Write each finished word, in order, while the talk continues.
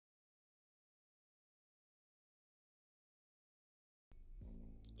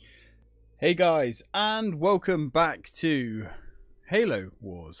Hey guys, and welcome back to Halo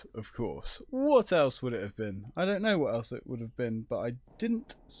Wars, of course. What else would it have been? I don't know what else it would have been, but I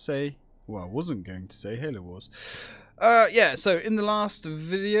didn't say, well, I wasn't going to say Halo Wars. Yeah, so in the last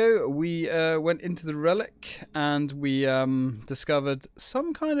video, we went into the relic, and we discovered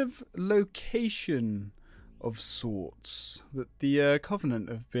some kind of location of sorts that the Covenant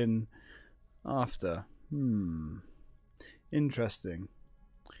have been after. Interesting.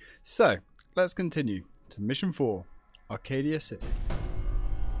 So, let's continue to Mission 4, Arcadia City.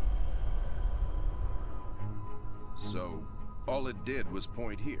 So, all it did was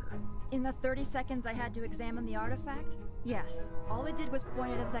point here. In the 30 seconds I had to examine the artifact, yes, all it did was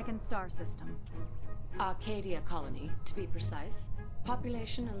point at a second star system. Arcadia colony, to be precise.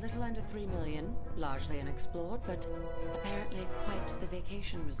 Population a little under 3 million, largely unexplored, but apparently quite the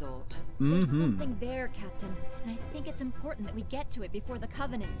vacation resort. There's something there, Captain, and I think it's important that we get to it before the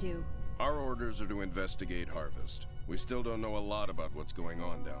Covenant do. Our orders are to investigate Harvest. We still don't know a lot about what's going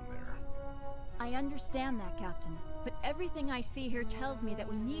on down there. I understand that, Captain, but everything I see here tells me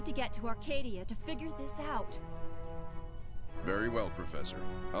that we need to get to Arcadia to figure this out. Very well, Professor.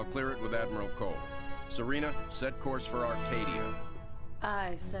 I'll clear it with Admiral Cole. Serena, set course for Arcadia.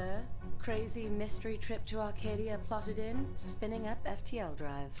 Aye, sir. Crazy mystery trip to Arcadia plotted in, spinning up FTL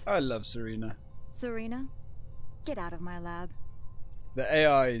drive. I love Serena. Serena, get out of my lab. The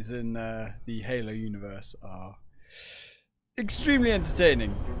AIs in the Halo universe are extremely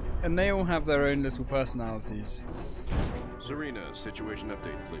entertaining, and they all have their own little personalities. Serena, situation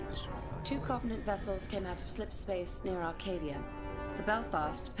update, please. 2 Covenant vessels came out of slip space near Arcadia. The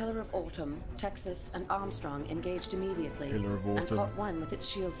Belfast, Pillar of Autumn, Texas, and Armstrong engaged immediately Pillar of and Autumn. caught one with its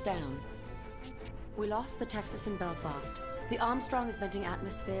shields down. We lost the Texas and Belfast. The Armstrong is venting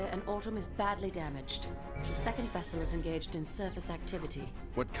atmosphere and Autumn is badly damaged. The second vessel is engaged in surface activity.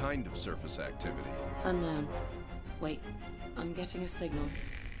 What kind of surface activity? Unknown. Wait, I'm getting a signal.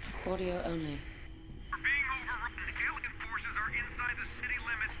 Audio only. We're being overrun. Alien forces are inside the city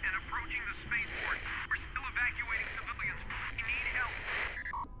limits and approaching the spaceport. We're still evacuating civilians. We need help.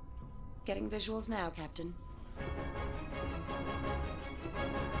 Getting visuals now, Captain.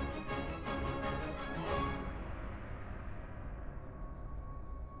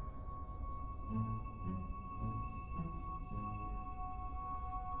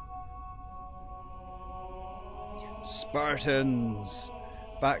 Spartans!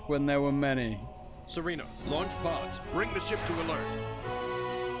 Back when there were many. Serena, launch pods. Bring the ship to alert.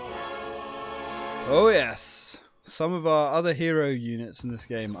 Oh yes! Some of our other hero units in this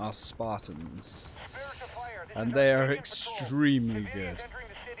game are Spartans. And they are extremely good. Entering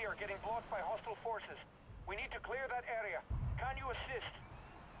the city are getting blocked by hostile forces. We need to clear that area. Can you assist?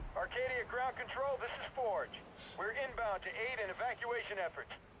 Arcadia ground control, this is Forge. We're inbound to aid in evacuation efforts.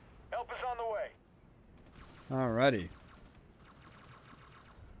 Help is on the way. Alrighty.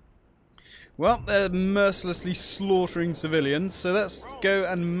 Well, they're mercilessly slaughtering civilians, so let's go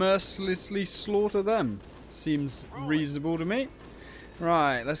and mercilessly slaughter them. Seems reasonable to me.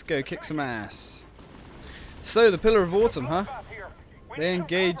 Right, let's go kick some ass. So, the Pillar of Autumn, huh? They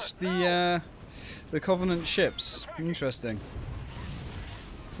engaged the Covenant ships. Interesting.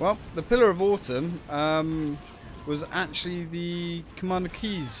 Well, the Pillar of Autumn was actually the Commander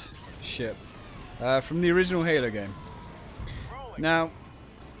Keyes ship from the original Halo game. Now,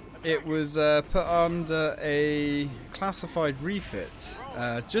 it was put under a classified refit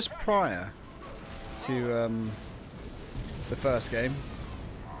just prior to the first game,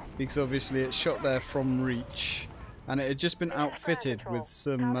 because obviously it's shot there from Reach, and it had just been outfitted with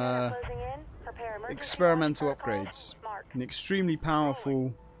some experimental upgrades, an extremely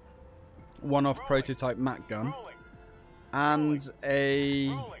powerful one-off prototype MAC gun, and a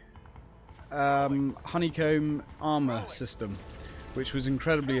honeycomb armor system, which was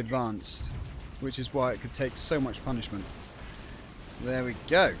incredibly advanced, which is why it could take so much punishment. There we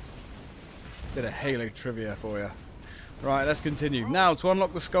go. Bit of Halo trivia for you. Right, let's continue. Now, to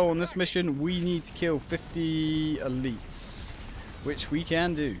unlock the skull on this mission, we need to kill 50 elites, which we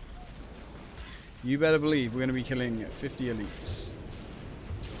can do. You better believe we're going to be killing 50 elites.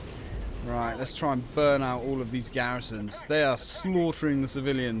 Right, let's try and burn out all of these garrisons. They are slaughtering the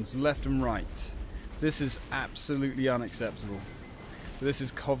civilians left and right. This is absolutely unacceptable. This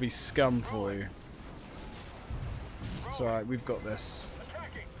is Covey scum for you. It's alright, we've got this.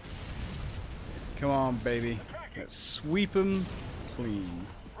 Come on, baby. Let's sweep them clean.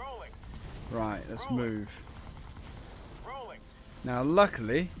 Right, let's move. Now,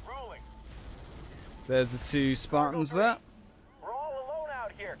 luckily, there's the 2 Spartans there. We're all alone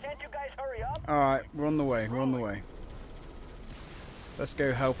out here. Can't you guys hurry up? Alright, we're on the way, we're on the way. Let's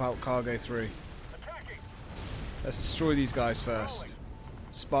go help out Cargo 3. Attacking. Let's destroy these guys first.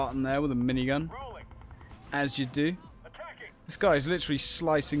 Spartan there with a minigun. Rolling. As you do. Attacking. This guy is literally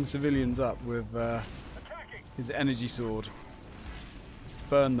slicing civilians up with Attacking. his energy sword.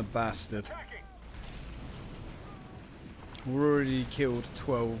 Burn the bastard. Attacking. We're already killed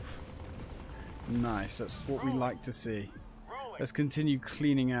 12. Nice, that's what we like to see. Rolling. Let's continue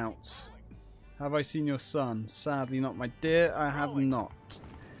cleaning out. Have I seen your son? Sadly not, my dear, I have not.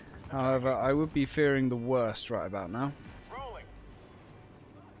 However, I would be fearing the worst right about now. Rolling.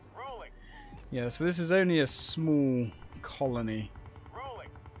 Rolling. Yeah, so this is only a small colony.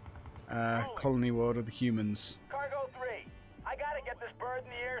 Rolling. Colony world of the humans. Cargo 3, I gotta get this bird in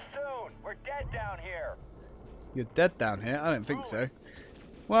the air soon. We're dead down here. You're dead down here? I don't think so.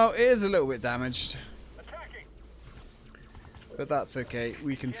 Well, it is a little bit damaged. Attacking. But that's okay,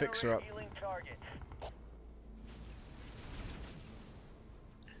 we can fix her up. Healing targets.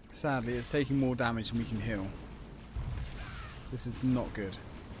 Sadly, it's taking more damage than we can heal. This is not good.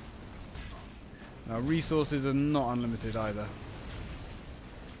 Now, resources are not unlimited either.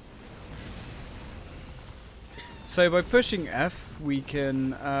 So by pushing F, we can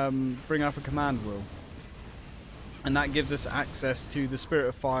bring up a command wheel. And that gives us access to the Spirit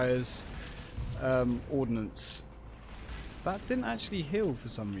of Fire's ordnance. That didn't actually heal for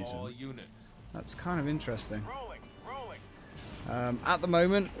some reason. That's kind of interesting. Rolling. Rolling. At the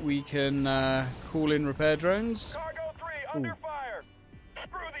moment, we can call in repair drones. Cargo 3, under fire.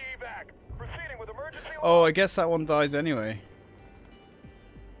 Screw the evac. Proceeding with emergency. Oh, I guess that one dies anyway.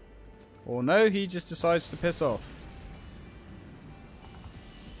 Or no, he just decides to piss off.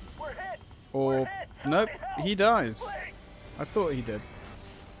 We're hit. Or, We're hit. nope, Somebody he help. dies. Please. I thought he did.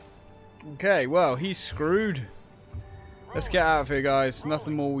 Okay, well, he's screwed. Let's get out of here, guys.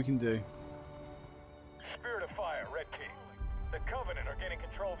 Nothing more we can do. Spirit of Fire, Red Team. The Covenant are gaining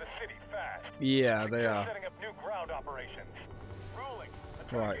control of the city fast. Yeah, they They're are. setting up new ground operations. Rolling.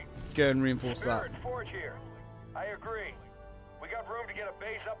 Right, Attacking. go and reinforce that. Spirit, Forge here. I agree. We got room to get a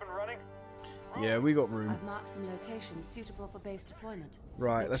base up and running? Yeah, we got room. I've marked some locations suitable for base deployment.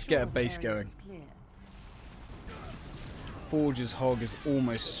 Right, Make let's sure get a the base area going. is clear. Forge's hog is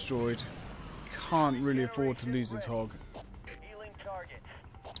almost destroyed. Can't really afford to lose his hog. Healing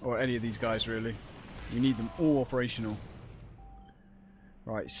targets. Or any of these guys, really. We need them all operational.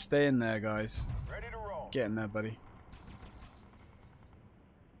 Right, stay in there, guys. Ready to roll. Get in there, buddy.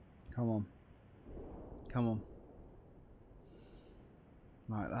 Come on. Come on.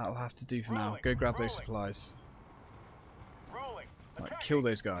 Right, that'll have to do for now. Go grab those supplies. Rolling. Right, Attacking. kill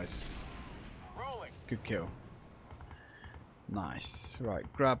those guys. Rolling. Good kill. Nice. Right,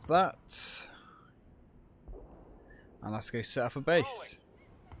 grab that. And let's go set up a base.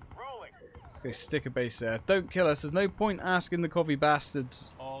 Rolling. Let's go stick a base there. Don't kill us. There's no point asking the coffee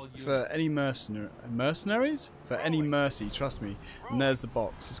bastards for any mercenaries? For any mercy, trust me. And there's the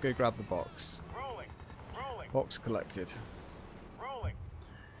box. Let's go grab the box. Rolling. Rolling. Box collected. Rolling.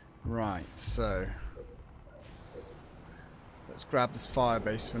 Right, so let's grab this fire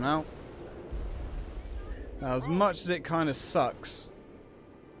base for now. Now, as much as it kind of sucks.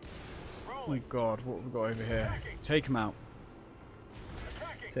 Oh god, what have we got over here? Take him out.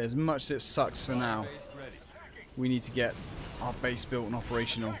 So as much as it sucks for now, we need to get our base built and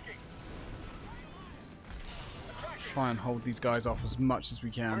operational. Try and hold these guys off as much as we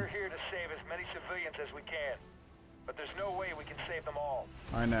can. We're here to save as many civilians as we can. But there's no way we can save them all.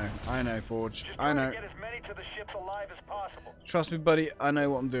 I know, Forge. Just I try know. to get as many to the ships alive as possible. Trust me, buddy, I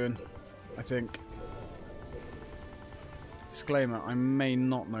know what I'm doing. I think. Disclaimer, I may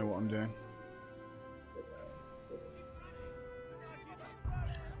not know what I'm doing.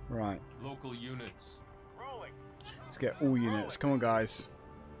 Right, Local units. Rolling. let's get all units. Come on, guys.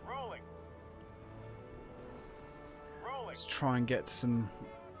 Rolling. Rolling. Let's try and get some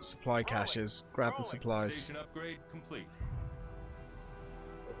supply caches. Grab the supplies. Station upgrade complete.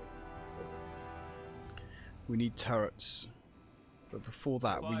 We need turrets. But before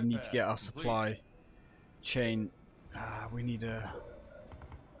that, we Supply need to get our pad supply chain. We need a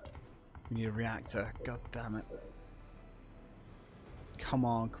reactor. God damn it. Come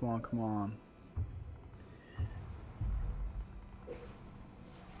on, come on, come on.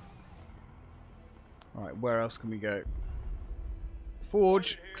 Alright, where else can we go?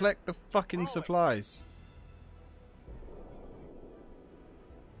 Forge, collect the fucking supplies.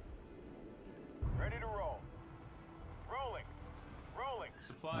 Ready to roll. Rolling. Rolling.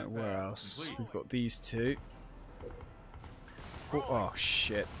 Supply Right, where pad else? complete. We've got these two. Oh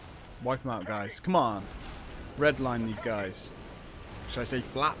shit. Wipe them out, guys. Come on. Redline these guys. Should I say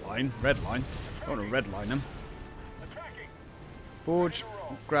flatline? Redline. I want to redline them. Attacking. Forge,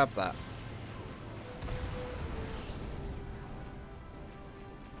 grab that.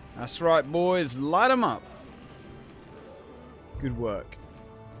 That's right, boys. Light them up. Good work.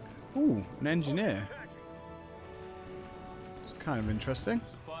 Ooh, an engineer. It's kind of interesting.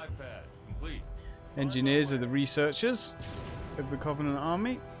 Supply pad complete. Engineers are the researchers of the Covenant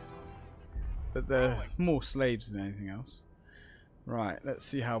Army, but they're more slaves than anything else. Right, let's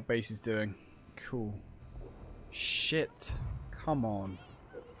see how base is doing. Cool. Shit. Come on.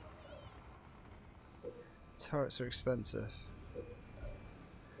 Turrets are expensive.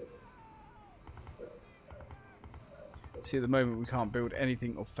 See, at the moment we can't build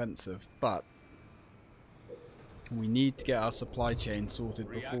anything offensive, but we need to get our supply chain sorted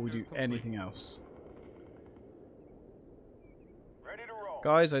before we do anything else. Ready to roll.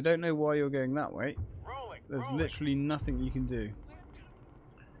 Guys, I don't know why you're going that way. Rolling. There's Rolling. literally nothing you can do.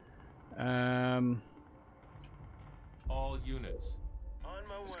 All units. On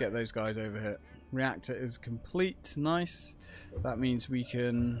my Let's way. get those guys over here. Reactor is complete. Nice. That means we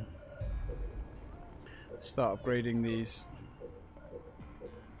can start upgrading these.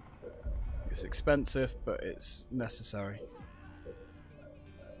 It's expensive, but it's necessary.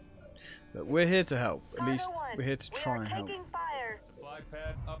 Look, we're here to help. At least we're here to try and help. Supply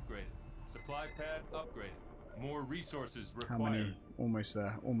pad upgraded. Supply pad upgraded. More resources How required. many? Almost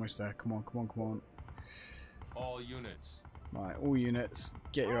there. Almost there. Come on, come on, come on. All units. Right, all units,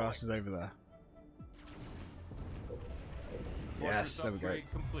 get your asses over there. Yes, Fortress there we go. upgrade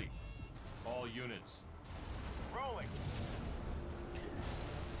complete. All units. Rolling.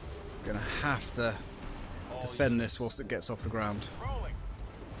 Gonna have to All defend units. this whilst it gets off the ground. Rolling.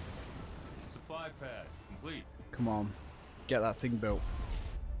 Supply pad complete. Come on, get that thing built.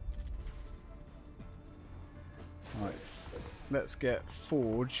 Right, let's get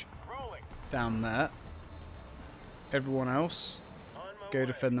Forge Rolling. down there. Everyone else, On my go way.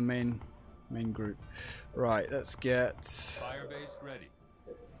 defend the main group. Right, let's get Firebase ready.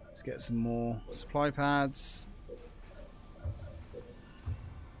 some more supply pads.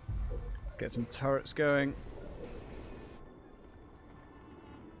 Let's get some turrets going.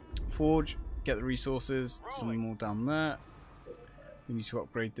 Forge, get the resources. Some more down there. We need to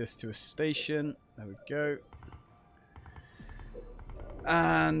upgrade this to a station. There we go.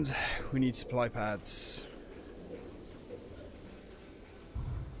 And we need supply pads.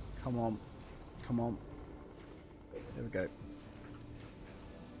 Come on. Come on. There we go.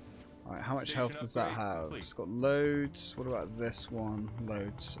 Alright, how much Station health does that upgrade have? complete. It's got loads. What about this one?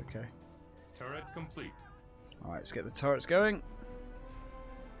 Loads. Okay. Turret complete. Alright, let's get the turrets going.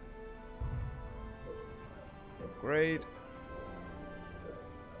 Upgrade.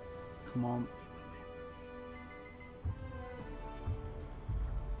 Come on.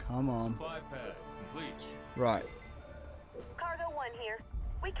 Come on. Supply pad complete. Right. Cargo 1 here.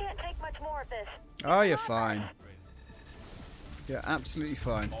 We can't take much more of this. Oh, you're fine. Upgraded. You're absolutely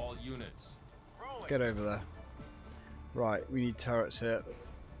fine. All units. Rolling. Get over there. Right, we need turrets here.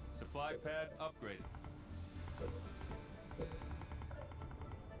 Supply pad upgraded.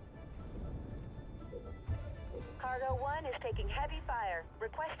 Cargo 1 is taking heavy fire,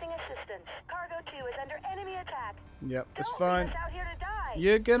 requesting assistance. Cargo 2 is under enemy attack. Yep, it's Don't fine. leave us out here to die.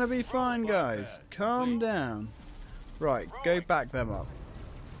 You're gonna be fine, Supply guys. pad Calm complete. down. Right, go back them up.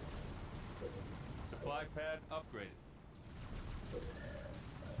 Supply pad upgraded.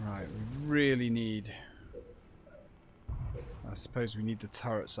 Right, we really need... I suppose we need the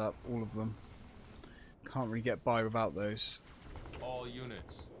turrets up, all of them. Can't really get by without those. All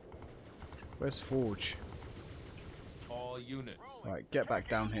units. Where's Forge? All units. Right, get back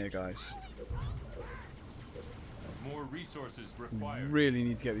down here, guys. More resources We required. really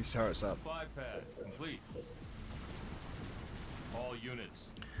need to get these turrets up. Supply pad complete. All units.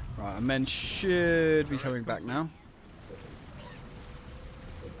 Right, our men should be coming back now.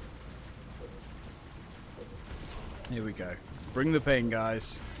 Here we go. Bring the pain,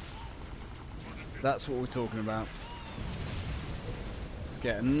 guys. That's what we're talking about. Let's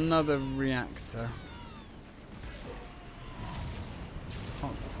get another reactor.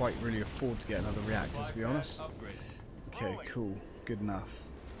 Can't quite really afford to get another reactor, to be honest. Upgraded. Okay, cool. Good enough.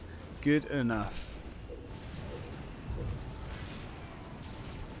 Good enough.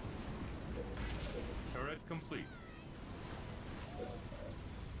 Turret complete.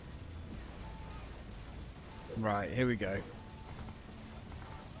 Right, here we go.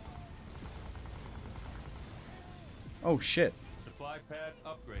 Oh shit. Supply pad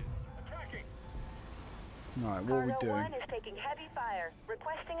upgraded. Attacking. Right, what are we Cargo doing? 1 is taking heavy fire,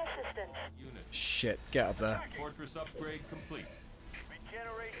 requesting assistance. Unit. Shit, get up there. Fortress upgrade complete.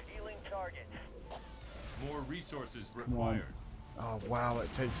 Regenerate healing targets. More resources on. required. Oh wow,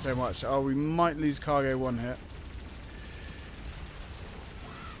 it takes so much. Oh, we might lose cargo 1 here.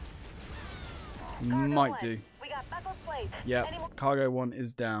 Cargo Might 1, do. we got buckled plates. Yep, Any more cargo 1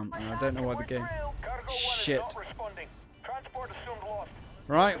 is down. And I don't know why the game... Cargo 1 Shit. is not responding. Transport assumed lost.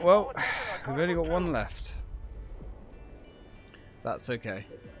 Right, well, we've only got 1 left. That's okay.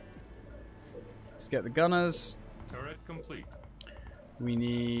 Let's get the gunners. Turret complete.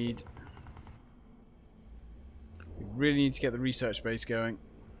 We really need to get the research base going.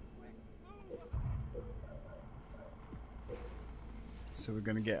 So we're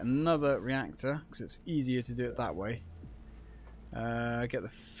going to get another reactor because it's easier to do it that way. Get the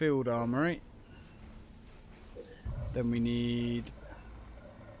field armory. Then we need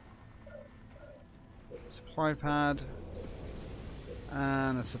supply pad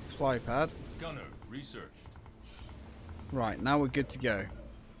and a supply pad. Gunner researched. Right, now we're good to go.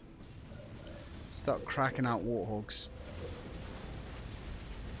 Start cracking out warthogs.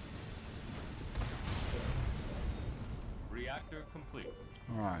 Reactor complete.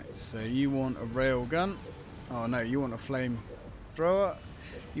 Alright, so you want a railgun. Oh no, you want a flamethrower.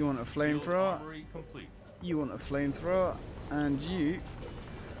 You want a Field flamethrower. armory complete. You want a flamethrower. And you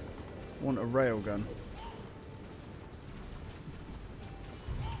want a railgun.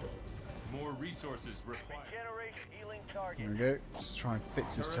 More resources required. Generate healing target. There we go. Let's try and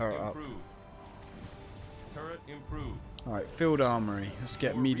fix this turret up. improved. Turret improved. Alright, field armory. Let's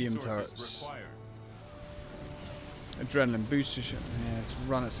get More medium resources turrets. required. Adrenaline booster. Yeah, to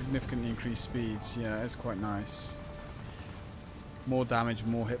run at significantly increased speeds. Yeah, it's quite nice. More damage,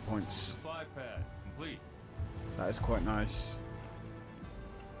 more hit points. Supply pad complete. That is quite nice.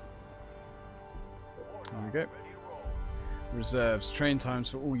 There we go. Reserves. Train times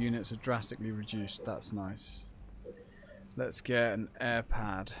for all units are drastically reduced. That's nice. Let's get an air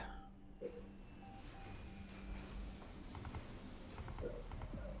pad.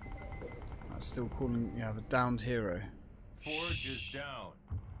 That's still calling. You have a downed hero. Forge is down.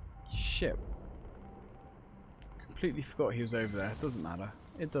 Shit. Completely forgot he was over there. It doesn't matter.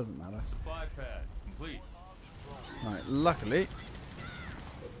 It doesn't matter. Supply pad complete. Right, luckily.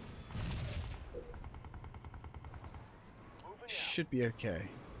 Should be okay.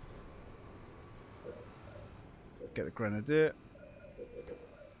 Get the grenadier.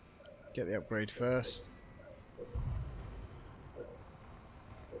 Get the upgrade first.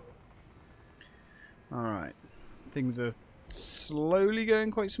 Alright. Things are slowly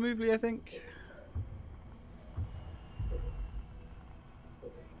going quite smoothly, I think.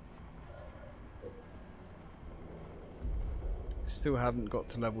 Still haven't got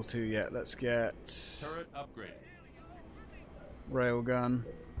to level 2 yet. Let's get Turret upgrade. railgun,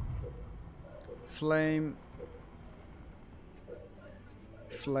 flame,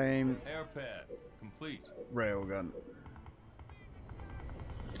 Air pad complete. railgun.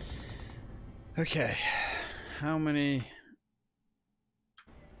 Okay, how many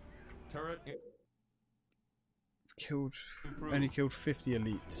Turret killed? improved. Only killed 50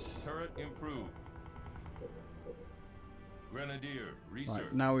 elites. Turret improved. Grenadier research.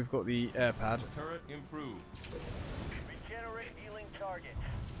 Right, now we've got the air pad. Turret improved. Regenerate healing target.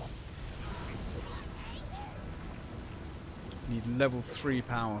 Need level 3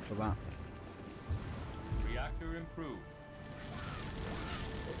 power for that. Reactor improved.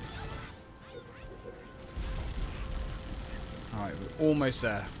 Alright, we're almost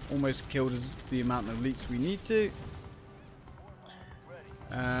there. Almost killed the amount of elites we need to.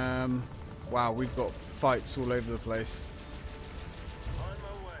 Wow, we've got fights all over the place. On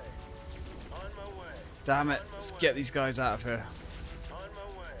my way. On my way. Damn it, let's get these guys out of here. On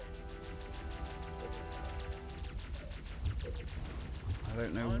my way. I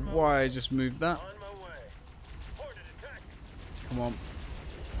don't know why I just moved that. On my way. Ordered attack. Come on,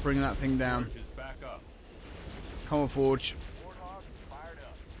 bring that thing down. Forge is back up. Come on, Forge. Warthog fired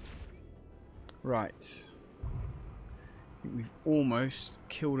up. Right. I think we've almost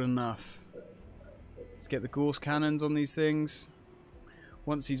killed enough. Let's get the Gauss cannons on these things.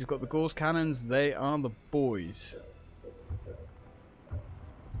 Once these have got the Gauss cannons, they are the boys.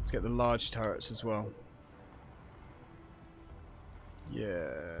 Let's get the large turrets as well. Yeah.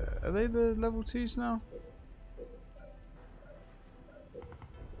 Are they the level 2s now?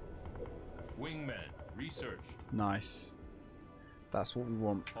 Wingmen researched. Nice. That's what we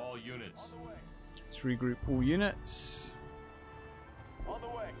want. All units. Let's regroup all units. On the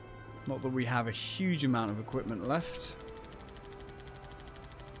way. Not that we have a huge amount of equipment left.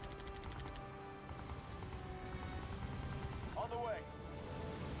 On the way.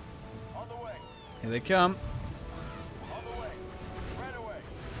 On the way. Here they come. On the way. Right away.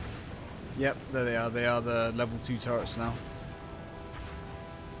 Yep, there they are. They are the level 2 turrets now.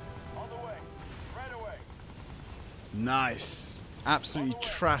 Nice. Absolutely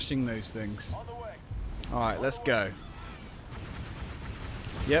trashing those things. Alright, let's go.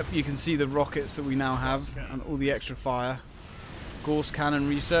 Yep, you can see the rockets that we now have and all the extra fire. Gauss cannon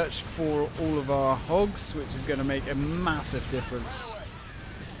research for all of our hogs, which is going to make a massive difference.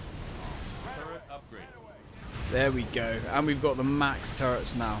 Turret upgrade. There we go. And we've got the max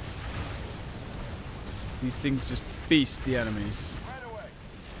turrets now. These things just beast the enemies.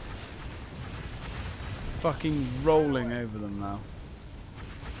 Fucking rolling over them now.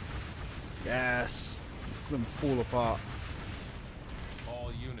 Yes. Let them fall apart.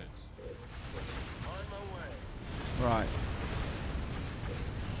 All units. Right.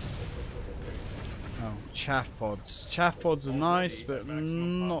 Oh, chaff pods. Chaff pods are nice, but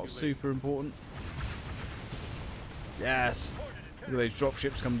not super important. Yes. Look at those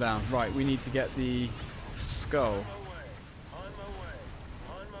dropships come down. Right, we need to get the skull,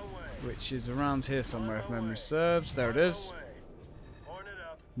 which is around here somewhere if memory serves. There it is.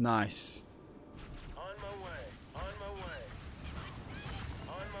 Nice.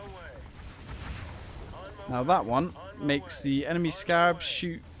 Now that one makes the enemy scarabs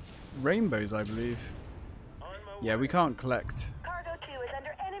shoot rainbows, I believe. Yeah, we can't collect. Cargo 2 is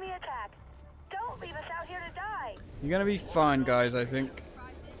under enemy attack. Don't leave us out here to die. You're gonna be fine, guys, I think.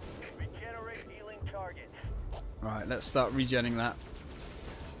 Regenerate healing targets. Right, let's start regenning that.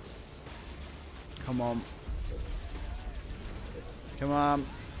 Come on. Come on.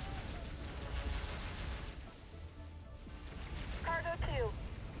 Cargo 2. We aren't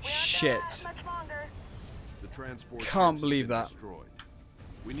Shit. gonna last much longer. The transport Can't ships believe have been that. destroyed.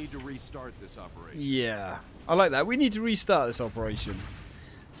 We need to restart this operation. Yeah. I like that. We need to restart this operation.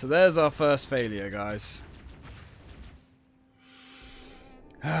 So there's our first failure, guys.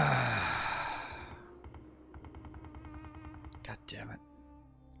 God damn it.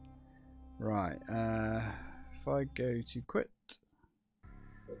 Right. If I go to quit.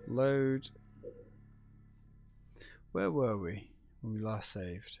 Load. Where were we when we last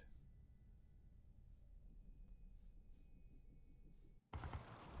saved?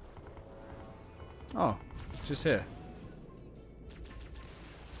 Oh, just here.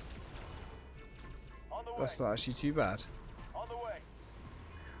 That's not actually too bad.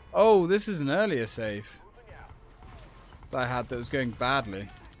 Oh, this is an earlier save that I had that was going badly.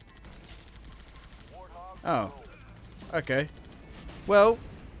 Oh, okay. Well,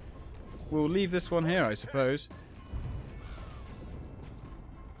 we'll leave this one here, I suppose.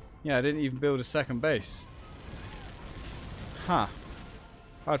 Yeah, I didn't even build a second base. Huh.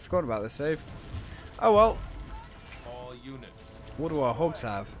 I'd forgotten about this save. Oh well. All units. What do our hogs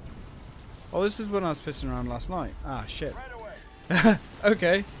have? Oh, this is when I was pissing around last night. Ah, shit.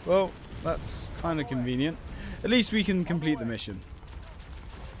 Okay, well, that's kind of convenient. At least we can complete the mission.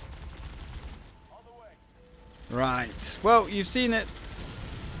 Right. Well, you've seen it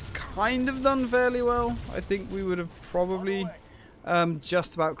kind of done fairly well. I think we would have probably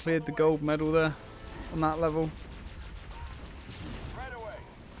just about cleared the gold medal there on that level.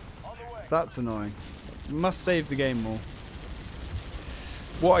 That's annoying. Must save the game more.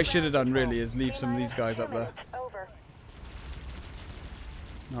 What I should have done really is leave some of these guys up there.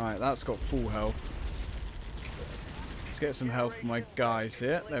 Alright, that's got full health. Let's get some health for my guys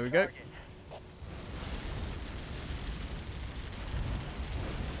here. There we go.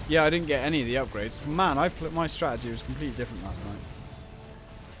 Yeah, I didn't get any of the upgrades. Man, my strategy was completely different last night.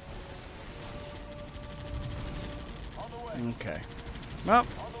 Okay. Well,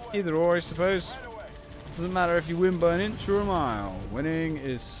 either or, I suppose. Doesn't matter if you win by an inch or a mile. Winning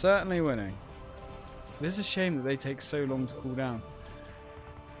is certainly winning. It is a shame that they take so long to cool down.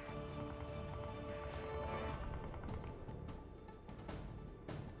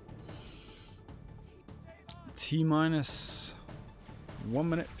 T-minus 1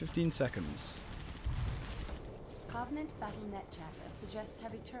 minute 15 seconds. Covenant BattleNet chatter suggests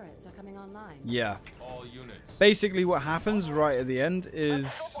heavy turrets are coming online. Yeah. All units. Basically what happens right at the end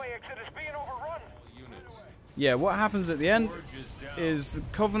is... Yeah, what happens at the end is the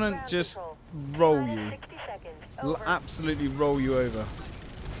Covenant just roll you. Absolutely roll you over.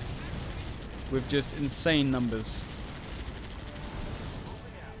 With just insane numbers.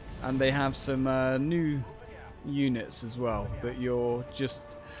 And they have some new units as well that you're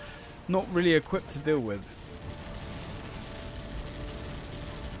just not really equipped to deal with.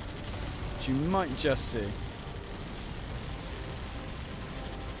 Which you might just see.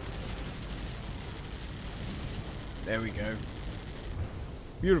 There we go.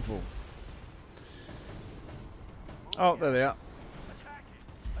 Beautiful. Oh, there they are.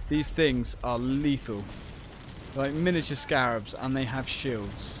 These things are lethal. They're like miniature scarabs, and they have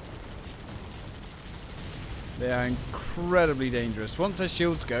shields. They are incredibly dangerous. Once their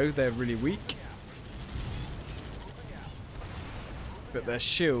shields go, they're really weak. But their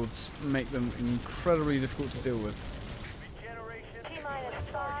shields make them incredibly difficult to deal with. T-minus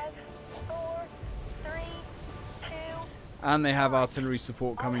 5, 4, 3, 2. And they have artillery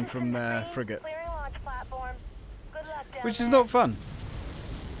support coming from their frigate, Clearing launch platform. Good luck down which is there. not fun.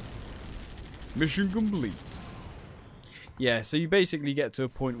 Mission complete. Yeah, so you basically get to a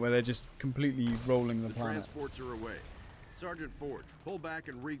point where they're just completely rolling the The planet. transports are away. Sergeant Forge, pull back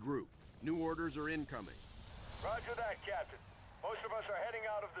and regroup. New orders are incoming. Roger that, Captain. Most of us are heading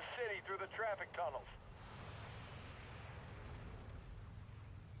out of the city through the traffic tunnels.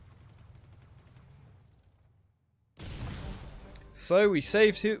 So we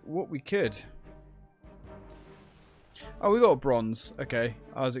saved what we could. Oh, we got a bronze. Okay,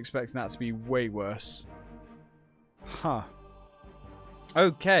 I was expecting that to be way worse. Huh.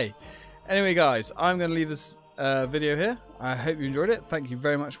 Okay. Anyway, guys, I'm going to leave this video here. I hope you enjoyed it. Thank you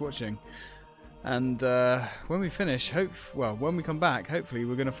very much for watching. And when we finish, when we come back, hopefully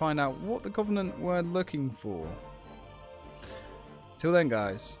we're going to find out what the Covenant were looking for. Till then,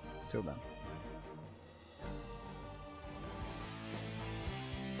 guys. Till then.